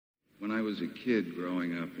I was a kid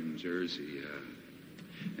growing up in Jersey,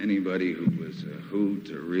 anybody who was a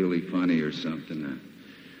hoot or really funny or something,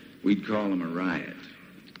 we'd call him a riot.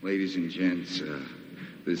 Ladies and gents,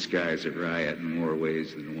 this guy's a riot in more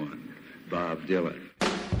ways than one. Bob Dylan.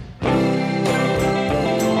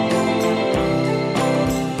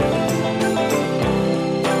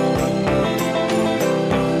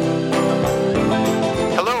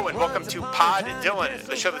 To Pod Dylan,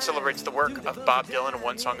 the show that celebrates the work of Bob Dylan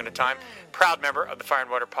one song at a time. Proud member of the Fire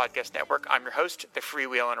and Water Podcast Network. I'm your host, the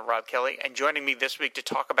freewheeling Rob Kelly, and joining me this week to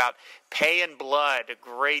talk about Pay in Blood, a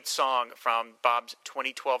great song from Bob's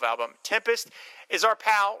 2012 album Tempest, is our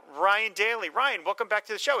pal Ryan Daly. Ryan, welcome back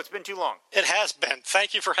to the show. It's been too long. It has been.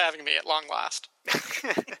 Thank you for having me at long last.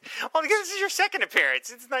 Well, because this is your second appearance.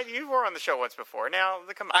 It's not, you were on the show once before. Now,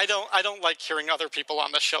 come on. I don't like hearing other people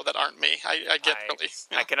on the show that aren't me. I really.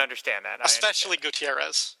 I can understand that. Especially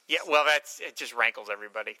Gutierrez. Yeah, well, it just rankles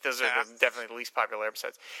everybody. Those are definitely the least popular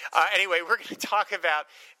episodes. Anyway, we're going to talk about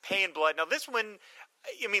Pay in Blood. Now, this one,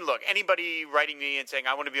 I mean, look, anybody writing me and saying,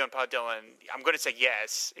 I want to be on Pod Dylan, I'm going to say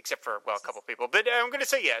yes, except for, well, a couple people. But I'm going to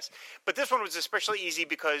say yes. But this one was especially easy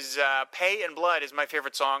because Pay in Blood is my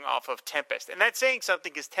favorite song off of Tempest. And that's saying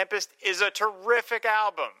something because Tempest is a terrific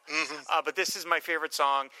album. Mm-hmm. But this is my favorite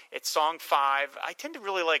song. It's song 5. I tend to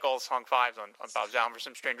really like all song 5s on Bob's album for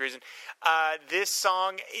some strange reason. This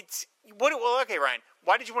song, okay, Ryan,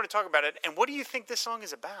 why did you want to talk about it, and what do you think this song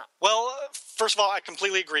is about? Well, first of all, I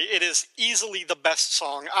completely agree. It is easily the best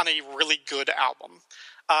song on a really good album.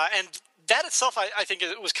 And that itself, I think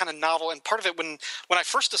it was kind of novel, and part of it, when I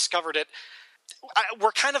first discovered it,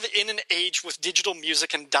 we're kind of in an age with digital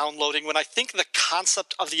music and downloading when I think the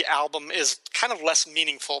concept of the album is kind of less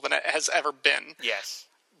meaningful than it has ever been. Yes.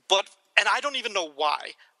 And I don't even know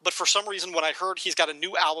why, but for some reason when I heard he's got a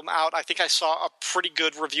new album out, I think I saw a pretty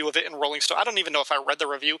good review of it in Rolling Stone. I don't even know if I read the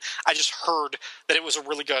review. I just heard that it was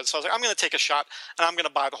really good. So I was like, I'm going to take a shot, and I'm going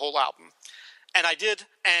to buy the whole album. And I did,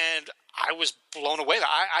 and I was blown away.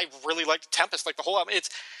 I really liked Tempest, like the whole album.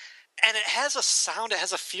 And it has a sound, it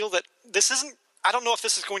has a feel that this isn't, I don't know if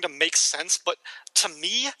this is going to make sense, but to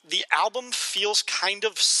me, the album feels kind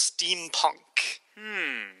of steampunk.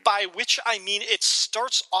 By which I mean it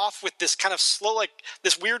starts off with this kind of slow, like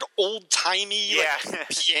this weird old-timey like,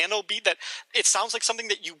 piano beat that it sounds like something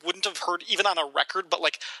that you wouldn't have heard even on a record, but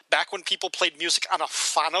like back when people played music on a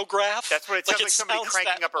phonograph. That's what it sounds like somebody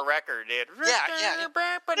cranking up a record. Yep.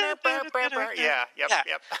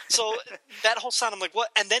 So that whole sound, I'm like, what?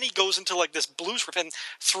 And then he goes into like this blues riff, and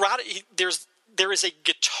throughout it, there is a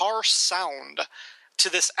guitar sound to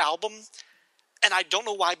this album. And I don't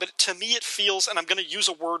know why, but to me it feels, and I'm going to use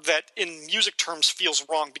a word that in music terms feels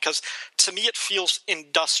wrong, because to me it feels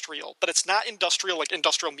industrial. But it's not industrial like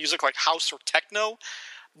industrial music like house or techno,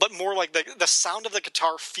 but more like the sound of the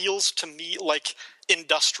guitar feels to me like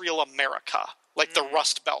industrial America, like the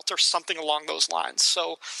Rust Belt or something along those lines.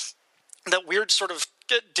 So that weird sort of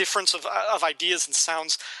difference of ideas and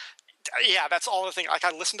sounds. Yeah, that's all the thing. Like,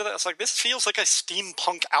 I listened to that, it's like, this feels like a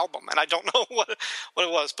steampunk album, and I don't know what it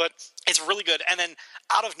was, but it's really good. And then,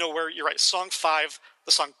 out of nowhere, you're right, song 5,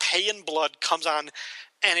 the song Pay in Blood comes on,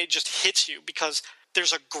 and it just hits you, because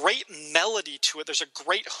there's a great melody to it, there's a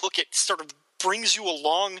great hook, it sort of brings you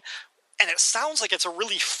along, and it sounds like it's a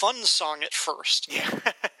really fun song at first. Yeah.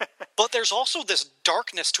 But there's also this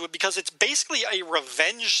darkness to it, because it's basically a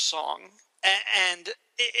revenge song, and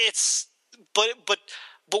it's... But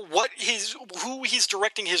who he's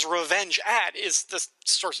directing his revenge at is this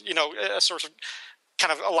source, a source of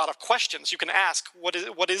kind of a lot of questions you can ask. What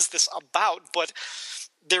is this about? But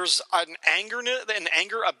there's an anger,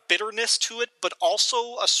 a bitterness to it, but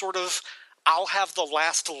also a sort of I'll have the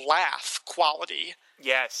last laugh quality.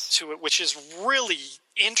 Yes. To it, which is really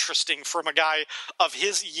interesting from a guy of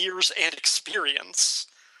his years and experience.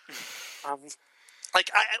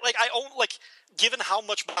 Given how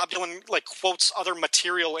much Bob Dylan quotes other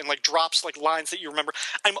material and drops lines that you remember,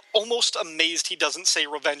 I'm almost amazed he doesn't say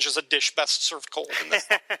 "revenge is a dish best served cold" in this.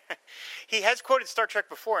 He has quoted Star Trek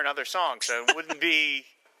before in other songs, so it wouldn't be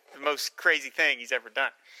the most crazy thing he's ever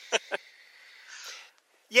done.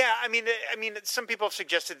 Yeah, I mean, some people have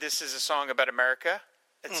suggested this is a song about America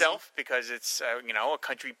itself, because it's a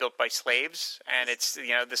country built by slaves, and it's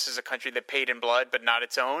this is a country that paid in blood but not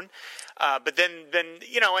its own, but then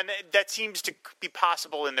and that seems to be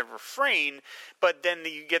possible in the refrain, but then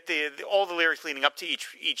you get all the lyrics leading up to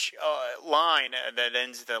each line that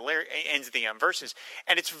ends the verses,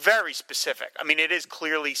 and it's very specific. I mean, it is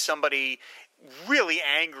clearly somebody really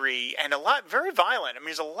angry and very violent. I mean,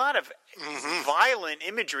 there's a lot of violent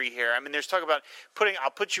imagery here. I mean, there's talk about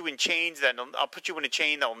I'll put you in chains, then I'll put you in a chain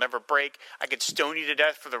chain that will never break. I could stone you to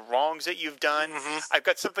death for the wrongs that you've done. I've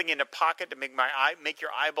got something in a pocket to make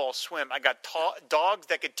your eyeballs swim. I got dogs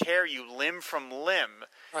that could tear you limb from limb.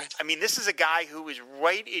 Right. I mean, this is a guy who is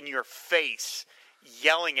right in your face,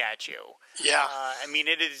 yelling at you. Yeah. I mean,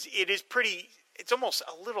 it is pretty. It's almost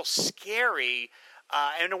a little scary.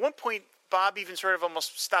 And at one point, Bob even sort of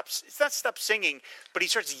almost stops. It's not stopped singing, but he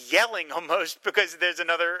starts yelling almost, because there's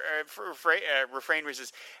another refrain where he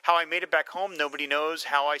says, "How I made it back home, nobody knows.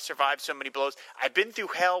 How I survived so many blows. I've been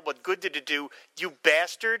through hell. What good did it do? You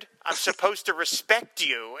bastard! I'm supposed to respect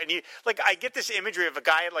you." And I get this imagery of a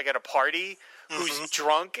guy at a party who's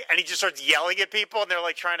drunk, and he just starts yelling at people, and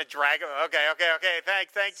they're trying to drag him. Okay,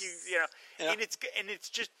 thank you. Yeah. And it's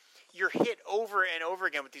just. You're hit over and over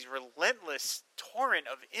again with these relentless torrent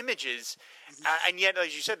of images, and yet,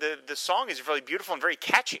 as you said, the song is really beautiful and very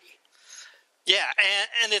catchy. Yeah,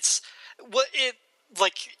 and it's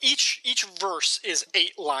each verse is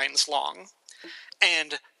 8 lines long,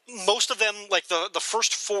 and most of them, the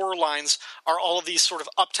first 4 lines, are all of these sort of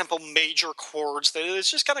up-tempo major chords. It's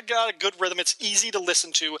just kind of got a good rhythm. It's easy to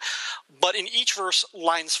listen to, but in each verse,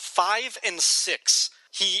 lines 5 and 6.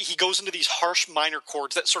 He goes into these harsh minor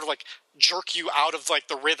chords that sort of jerk you out of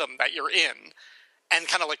the rhythm that you're in, and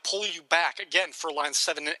kind of pull you back again for lines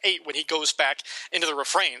 7 and 8 when he goes back into the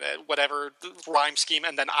refrain, whatever the rhyme scheme,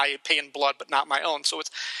 and then I pay in blood but not my own. So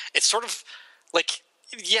it's sort of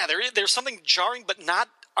there's something jarring but not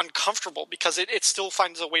uncomfortable, because it still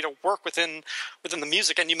finds a way to work within the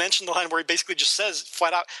music. And you mentioned the line where he basically just says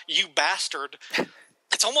flat out, "You bastard."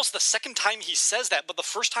 It's almost the second time he says that, but the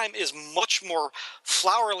first time is much more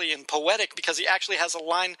flowery and poetic, because he actually has a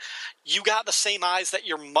line, "You got the same eyes that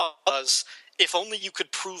your mother does. If only you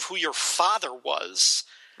could prove who your father was."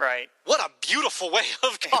 Right. What a beautiful way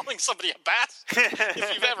of calling somebody a bastard.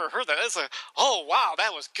 If you've ever heard that. It's oh, wow,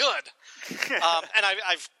 that was good. And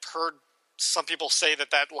I've heard some people say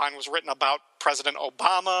that line was written about President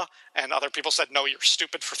Obama, and other people said, no, you're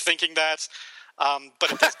stupid for thinking that.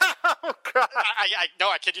 But it does. Oh, God.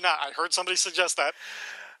 I kid you not. I heard somebody suggest that.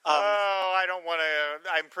 I don't want to.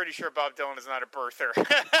 I'm pretty sure Bob Dylan is not a birther.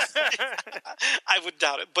 I would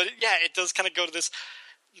doubt it. But it does kind of go to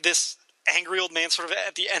this angry old man sort of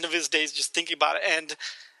at the end of his days, just thinking about it.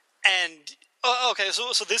 And okay,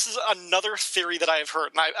 so this is another theory that I have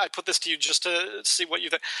heard, and I put this to you just to see what you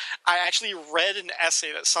think. I actually read an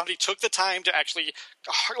essay that somebody took the time to actually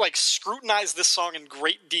scrutinize this song in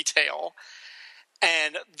great detail.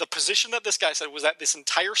 And the position that this guy said was that this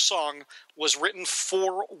entire song was written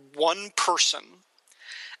for one person.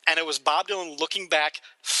 And it was Bob Dylan looking back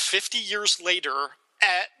 50 years later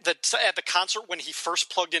at the concert when he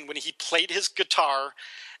first plugged in, when he played his guitar,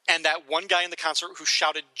 and that one guy in the concert who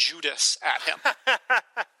shouted Judas at him.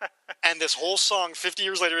 And this whole song 50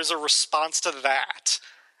 years later is a response to that.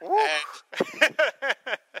 And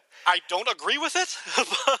I don't agree with it,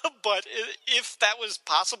 but if that was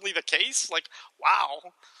possibly the case, wow.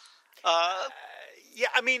 Yeah,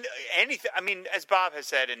 I mean, anything. I mean, as Bob has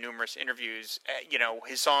said in numerous interviews,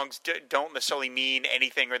 his songs don't necessarily mean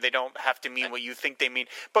anything, or they don't have to mean what you think they mean,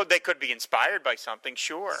 but they could be inspired by something,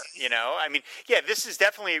 sure. I mean, this is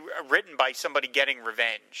definitely written by somebody getting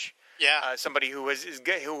revenge. Yeah, somebody who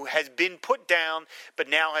has been put down, but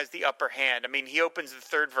now has the upper hand. I mean, he opens the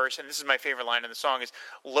third verse, and this is my favorite line in the song: "Is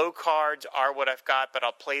low cards are what I've got, but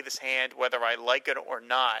I'll play this hand whether I like it or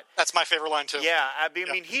not." That's my favorite line too. Yeah, I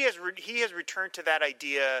mean, he has returned to that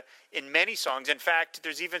idea in many songs. In fact,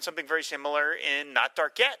 there's even something very similar in "Not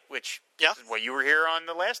Dark Yet," which is what you were here on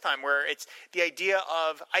the last time, where it's the idea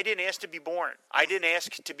of, I didn't ask to be born, I didn't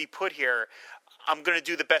ask to be put here. I'm going to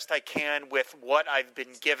do the best I can with what I've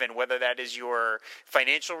been given, whether that is your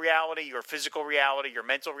financial reality, your physical reality, your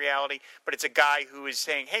mental reality. But it's a guy who is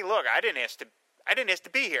saying, "Hey, look, I didn't ask to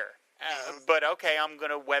be here, but okay, I'm going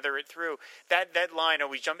to weather it through." That line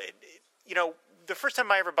always jumped. The first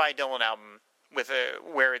time I ever buy a Dylan album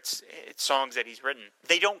where it's songs that he's written,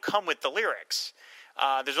 they don't come with the lyrics.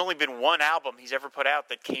 There's only been one album he's ever put out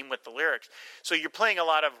that came with the lyrics. So you're playing a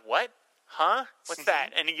lot of what? Huh? What's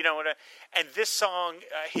that? And and this song,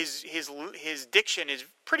 his diction is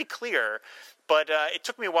pretty clear, but it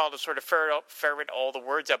took me a while to sort of ferret all the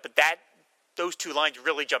words out. But those 2 lines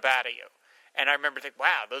really jump out at you, and I remember thinking,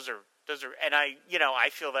 wow, those are, and I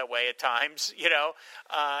feel that way at times,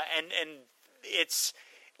 and it's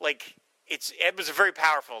it was very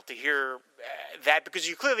powerful to hear that, because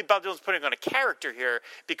Bob Dylan's putting on a character here,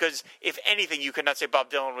 because if anything, you could not say Bob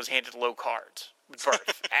Dylan was handed low cards with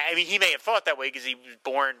birth. I mean, he may have thought that way because he was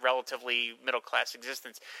born relatively middle-class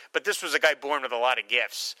existence, but this was a guy born with a lot of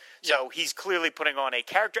gifts. So he's clearly putting on a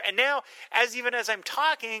character. And now, as I'm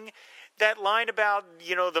talking, that line about,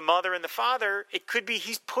 the mother and the father, it could be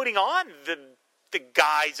he's putting on the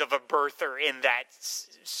guise of a birther in that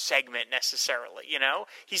segment necessarily,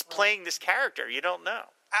 He's playing this character. You don't know.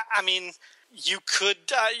 I mean, you could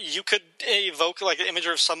evoke like an image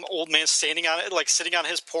of some old man sitting on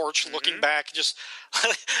his porch, looking back, just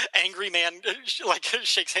angry man, like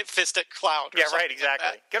shakes his fist at cloud. Yeah, right, exactly.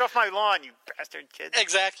 Like get off my lawn, you bastard kid.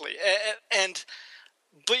 Exactly,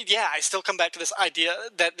 but yeah, I still come back to this idea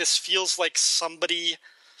that this feels like somebody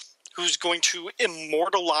who's going to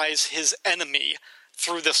immortalize his enemy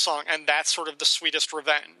through this song, and that's sort of the sweetest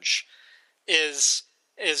revenge, is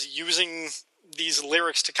using these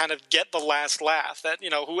lyrics to kind of get the last laugh, that,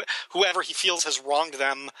 whoever he feels has wronged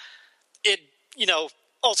them,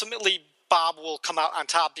 ultimately Bob will come out on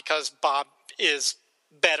top because Bob is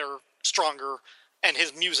better, stronger, and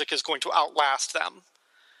his music is going to outlast them.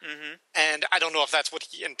 Mm-hmm. And I don't know if that's what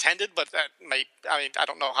he intended, but I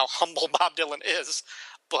don't know how humble Bob Dylan is,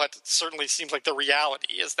 but it certainly seems like the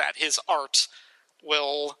reality is that his art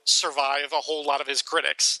will survive a whole lot of his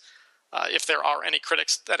critics. If there are any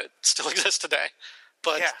critics that it still exists today,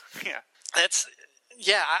 but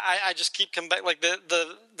I just keep coming back, like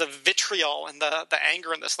the vitriol and the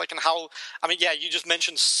anger in this, like, and how, you just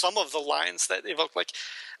mentioned some of the lines that evoke, like,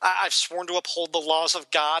 I've sworn to uphold the laws of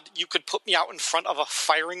God. You could put me out in front of a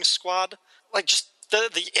firing squad, like, just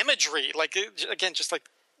the imagery, like, again, just like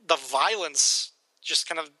the violence, just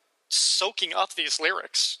kind of soaking up these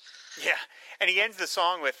lyrics. Yeah. And he ends the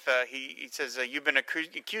song with, he says, you've been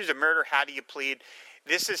accused of murder, how do you plead?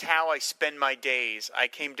 This is how I spend my days. I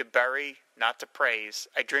came to bury, not to praise.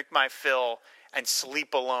 I drink my fill and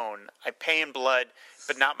sleep alone. I pay in blood,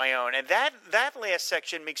 but not my own. And that last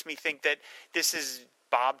section makes me think that this is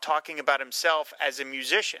Bob talking about himself as a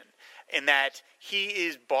musician, in that he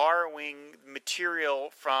is borrowing material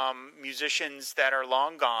from musicians that are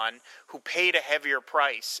long gone who paid a heavier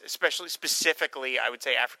price, specifically, I would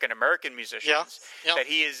say, African-American musicians that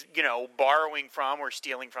he is, borrowing from or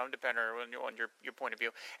stealing from, depending on your point of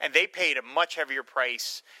view. And they paid a much heavier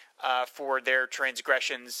price for their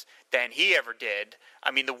transgressions than he ever did.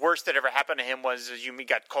 I mean, the worst that ever happened to him was he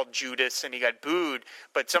got called Judas and he got booed,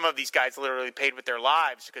 but some of these guys literally paid with their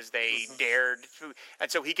lives because they dared. And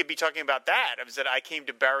so he could be talking about that. It was that I came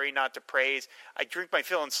to bury, not to praise. I drink my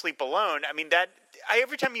fill and sleep alone. I mean,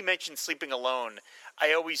 every time he mentions sleeping alone,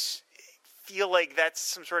 I always feel like that's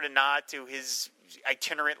some sort of nod to his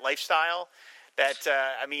itinerant lifestyle. That,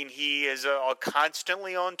 he is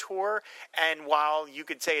constantly on tour, and while you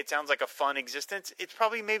could say it sounds like a fun existence, it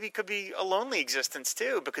probably maybe could be a lonely existence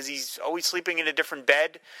too, because he's always sleeping in a different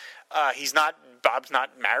bed. Bob's not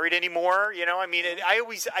married anymore, I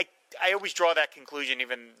always draw that conclusion,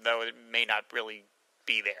 even though it may not really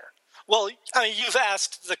be there. Well, you've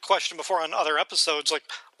asked the question before on other episodes, like,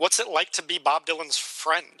 what's it like to be Bob Dylan's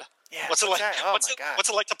friend? Yeah, what's it like? What's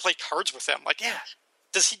it like to play cards with him? Like, yeah.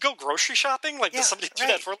 Does he go grocery shopping? Like, does somebody do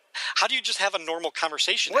that for? How do you just have a normal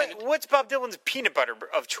conversation? What's Bob Dylan's peanut butter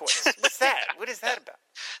of choice? What's that? What is that about?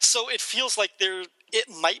 So it feels like it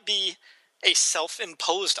might be a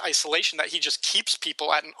self-imposed isolation that he just keeps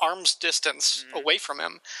people at an arm's distance away from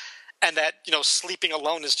him, and that sleeping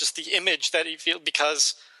alone is just the image that he feels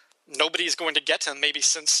because nobody is going to get to him. Maybe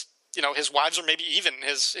since his wives, or maybe even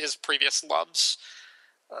his previous loves.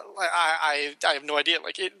 I have no idea.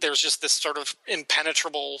 Like, there's just this sort of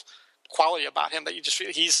impenetrable quality about him that you just feel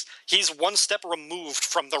he's one step removed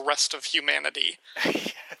from the rest of humanity.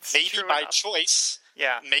 Maybe by choice.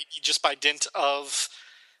 Yeah. Maybe just by dint of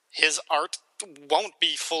his art won't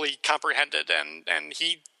be fully comprehended, and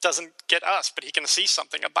he doesn't get us, but he can see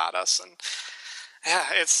something about us. And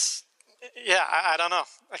I don't know.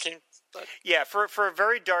 I can't. But. Yeah, for a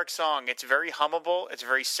very dark song, it's very hummable, it's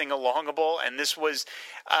very sing-alongable, and this was,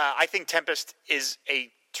 I think Tempest is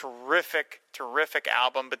a terrific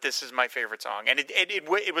album, but this is my favorite song. And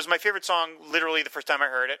it was my favorite song literally the first time I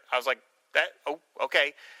heard it. I was like,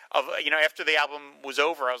 okay. After the album was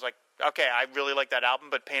over, I was like, okay, I really like that album,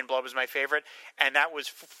 but Pain Blood was my favorite, and that was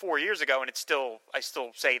 4 years ago, and I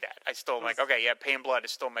still say that. I still am like, okay, yeah, Pain Blood is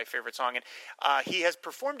still my favorite song, and he has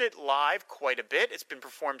performed it live quite a bit. It's been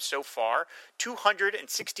performed so far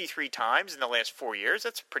 263 times in the last 4 years.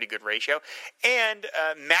 That's a pretty good ratio, and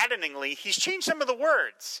maddeningly, he's changed some of the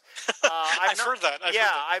words. I've heard that.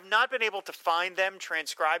 I've not been able to find them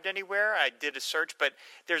transcribed anywhere. I did a search, but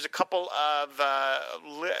there's a couple of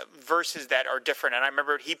verses that are different, and I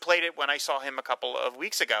remember he played it when I saw him a couple of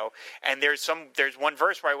weeks ago, and there's one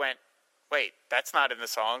verse where I went, wait, that's not in the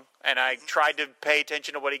song. And I tried to pay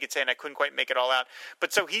attention to what he could say, and I couldn't quite make it all out.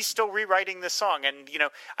 But so he's still rewriting this song. And,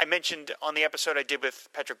 I mentioned on the episode I did with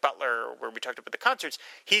Patrick Butler, where we talked about the concerts,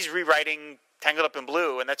 he's rewriting Tangled Up in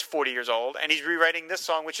Blue, and that's 40 years old. And he's rewriting this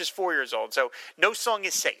song, which is 4 years old. So no song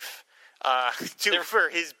is safe for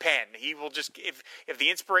his pen. He will just, if the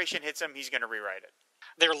inspiration hits him, he's going to rewrite it.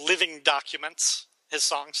 They're living documents, his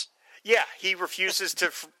songs. Yeah, he refuses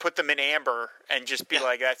to put them in amber and just be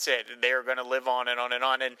like, that's it. They're going to live on and on and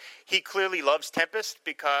on. And he clearly loves Tempest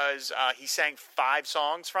because he sang 5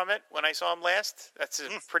 songs from it when I saw him last. That's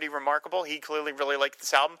pretty remarkable. He clearly really liked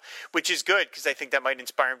this album, which is good because I think that might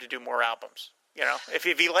inspire him to do more albums. If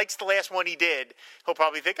he likes the last one he did, he'll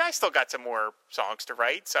probably think, I still got some more songs to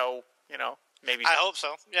write. So, maybe. I hope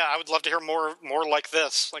so. Yeah, I would love to hear more like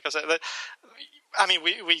this. Like I said,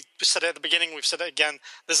 we said it at the beginning, we've said it again,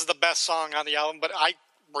 this is the best song on the album, but I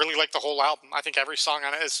really like the whole album. I think every song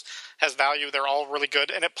on it has value. They're all really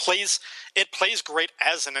good, and it plays great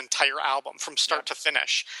as an entire album from start to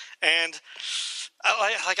finish. And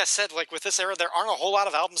like I said, like with this era, there aren't a whole lot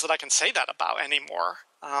of albums that I can say that about anymore.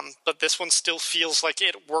 But this one still feels like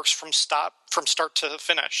it works from start to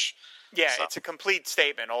finish. Yeah, so. It's a complete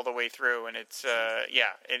statement all the way through, and it's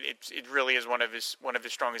it really is one of his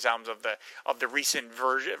strongest albums of the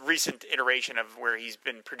recent iteration of where he's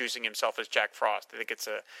been producing himself as Jack Frost. I think it's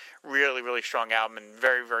a really, really strong album and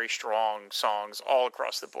very, very strong songs all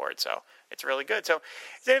across the board. So it's really good. So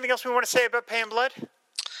is there anything else we want to say about Pay in Blood?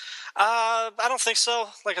 I don't think so.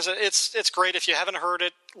 Like I said, it's great. If you haven't heard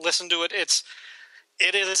it, listen to it.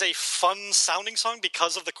 It is a fun-sounding song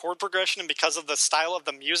because of the chord progression and because of the style of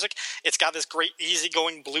the music. It's got this great,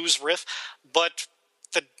 easygoing blues riff, but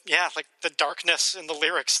the darkness in the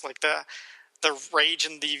lyrics, like the rage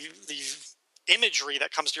and the imagery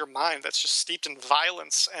that comes to your mind that's just steeped in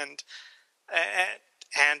violence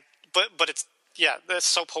but it's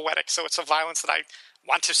so poetic. So it's a violence that I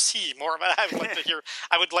want to see more of. I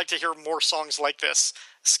would like to hear more songs like this,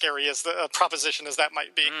 scary as the proposition as that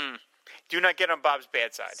might be. Do not get on Bob's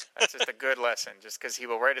bad side. That's just a good lesson. Just because he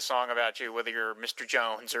will write a song about you, whether you're Mr.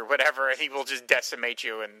 Jones or whatever, and he will just decimate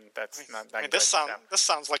you, and that's not that good. This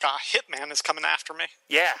sounds like a hitman is coming after me.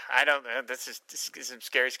 Yeah, I don't. This is some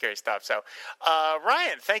scary, scary stuff. So,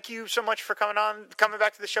 Ryan, thank you so much for coming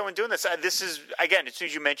back to the show and doing this. This is, again, as soon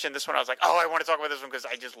as you mentioned this one, I was like, I want to talk about this one because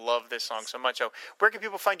I just love this song so much. So, where can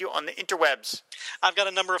people find you on the interwebs? I've got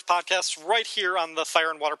a number of podcasts right here on the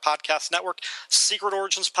Fire and Water Podcast Network. Secret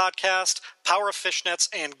Origins Podcast, Power of Fishnets,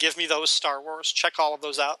 and Give Me Those Star Wars. Check all of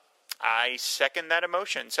those out. I second that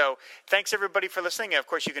emotion. So thanks, everybody, for listening. And, of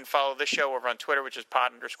course, you can follow this show over on Twitter, which is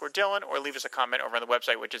pod_Dylan, or leave us a comment over on the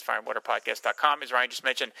website, which is fireandwaterpodcast.com, as Ryan just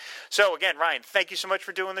mentioned. So, again, Ryan, thank you so much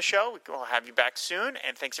for doing the show. We'll have you back soon.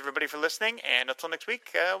 And thanks, everybody, for listening. And until next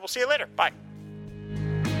week, we'll see you later. Bye.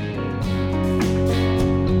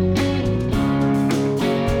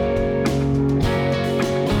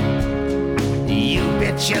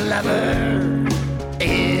 Your lover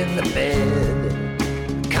in the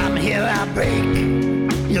bed. Come here, I'll break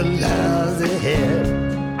your love's ahead.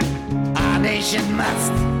 Our nation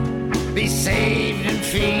must be saved and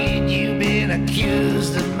freed. You've been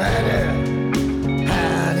accused of murder.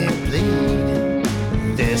 How do you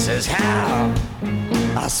plead? This is how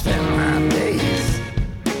I spend my days.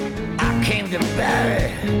 I came to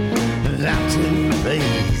bury, not to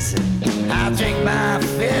please. I'll drink my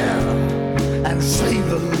fill and sleep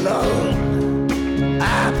alone.